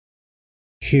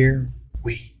Here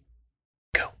we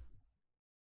go.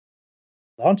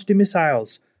 Launch the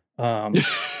missiles. Fire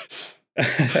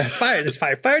this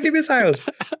fire. Fire the missiles.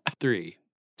 3,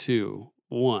 2,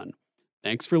 1.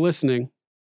 Thanks for listening.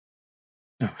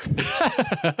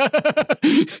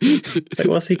 It's like,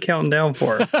 what's he counting down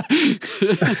for?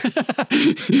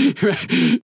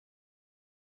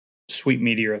 Sweet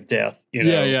meteor of death,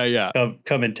 Yeah.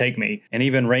 Come and take me. And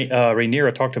even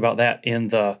Rhaenyra talked about that in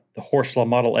the Horsla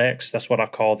Model X. That's what I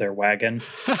call their wagon.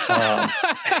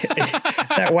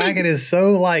 That wagon is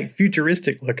so like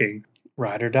futuristic looking.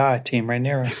 Ride or die, Team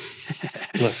Rhaenyra.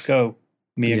 Let's go.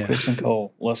 Me and Kristen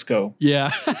Cole. Let's go.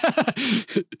 Yeah.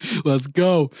 Let's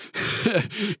go.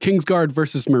 Kingsguard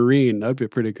versus Marine. That'd be a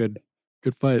pretty good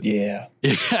fight. Yeah.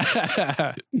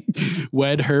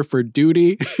 Wed her for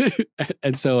duty.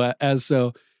 and so as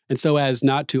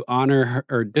not to honor her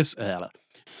or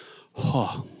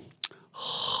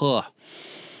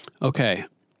Okay.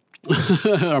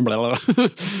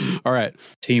 All right.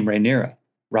 Team Rhaenyra.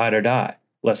 Ride or die.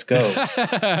 Let's go.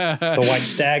 The White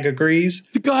Stag agrees.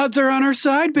 The gods are on our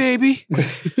side, baby.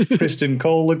 Kristen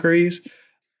Cole agrees.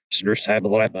 There's type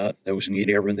of life that was in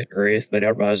the earth, but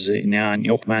I was now in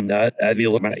your mind that I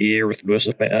feel about a year with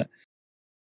Lucifer Pet.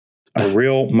 A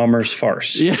real mummer's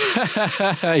farce. Yeah.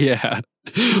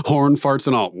 Horn farts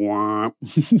and all.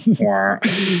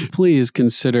 Please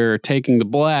consider taking the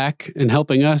black and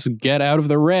helping us get out of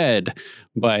the red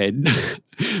by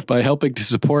helping to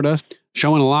support us.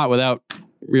 Showing a lot without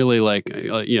really I'm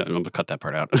going to cut that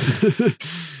part out.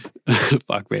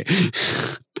 Fuck me.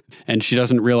 And she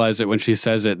doesn't realize it when she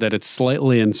says it, that it's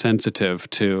slightly insensitive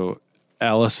to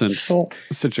Alicent's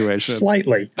situation.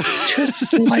 Slightly.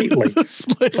 Just slightly.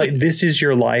 It's like, this is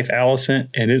your life, Alicent,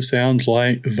 and it sounds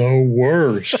like the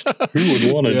worst. Who would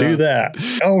want to do that?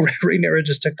 Oh, Rhaenyra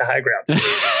just took the high ground.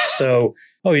 So,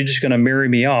 you're just going to marry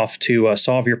me off to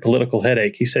solve your political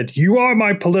headache. He said, you are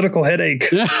my political headache.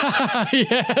 Your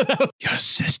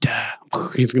sister.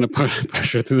 He's going to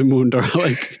push her through the moon door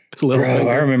like little finger.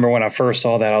 I remember when I first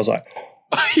saw that, I was like,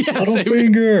 little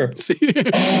finger.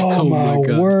 Oh my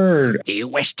word. Do you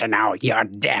wish to know your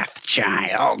death,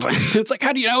 child? It's like,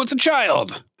 how do you know it's a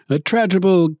child? A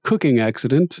tragical cooking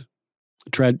accident.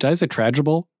 Did I say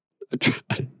tragible?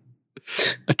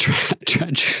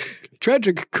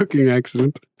 Tragic cooking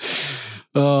accident.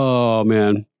 Oh,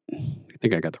 man. I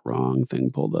think I got the wrong thing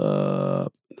pulled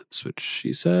up. That's what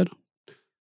she said.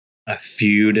 A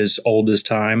feud as old as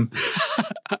time.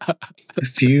 A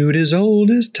feud as old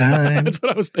as time. That's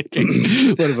what I was thinking.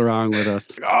 What is wrong with us?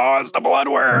 Oh, it's the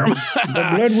bloodworm. The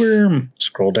bloodworm.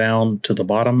 Scroll down to the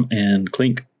bottom and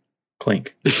clink.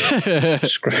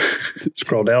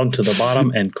 Scroll down to the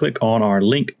bottom and click on our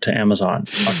link to Amazon.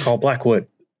 I call Blackwood.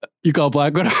 You call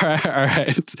Blackwood? All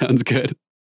right. Sounds good.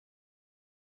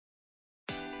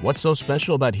 What's so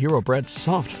special about Hero Bread's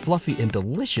soft, fluffy, and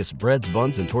delicious breads,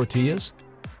 buns, and tortillas?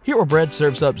 Hero Bread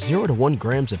serves up 0 to 1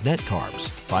 grams of net carbs,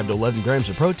 5 to 11 grams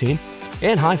of protein,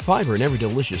 and high fiber in every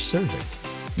delicious serving.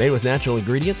 Made with natural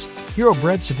ingredients, Hero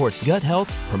Bread supports gut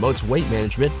health, promotes weight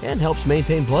management, and helps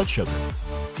maintain blood sugar.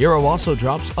 Hero also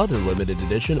drops other limited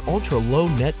edition ultra-low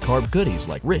net carb goodies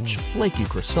like rich, flaky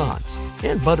croissants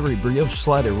and buttery brioche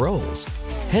slider rolls.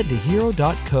 Head to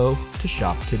hero.co to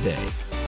shop today.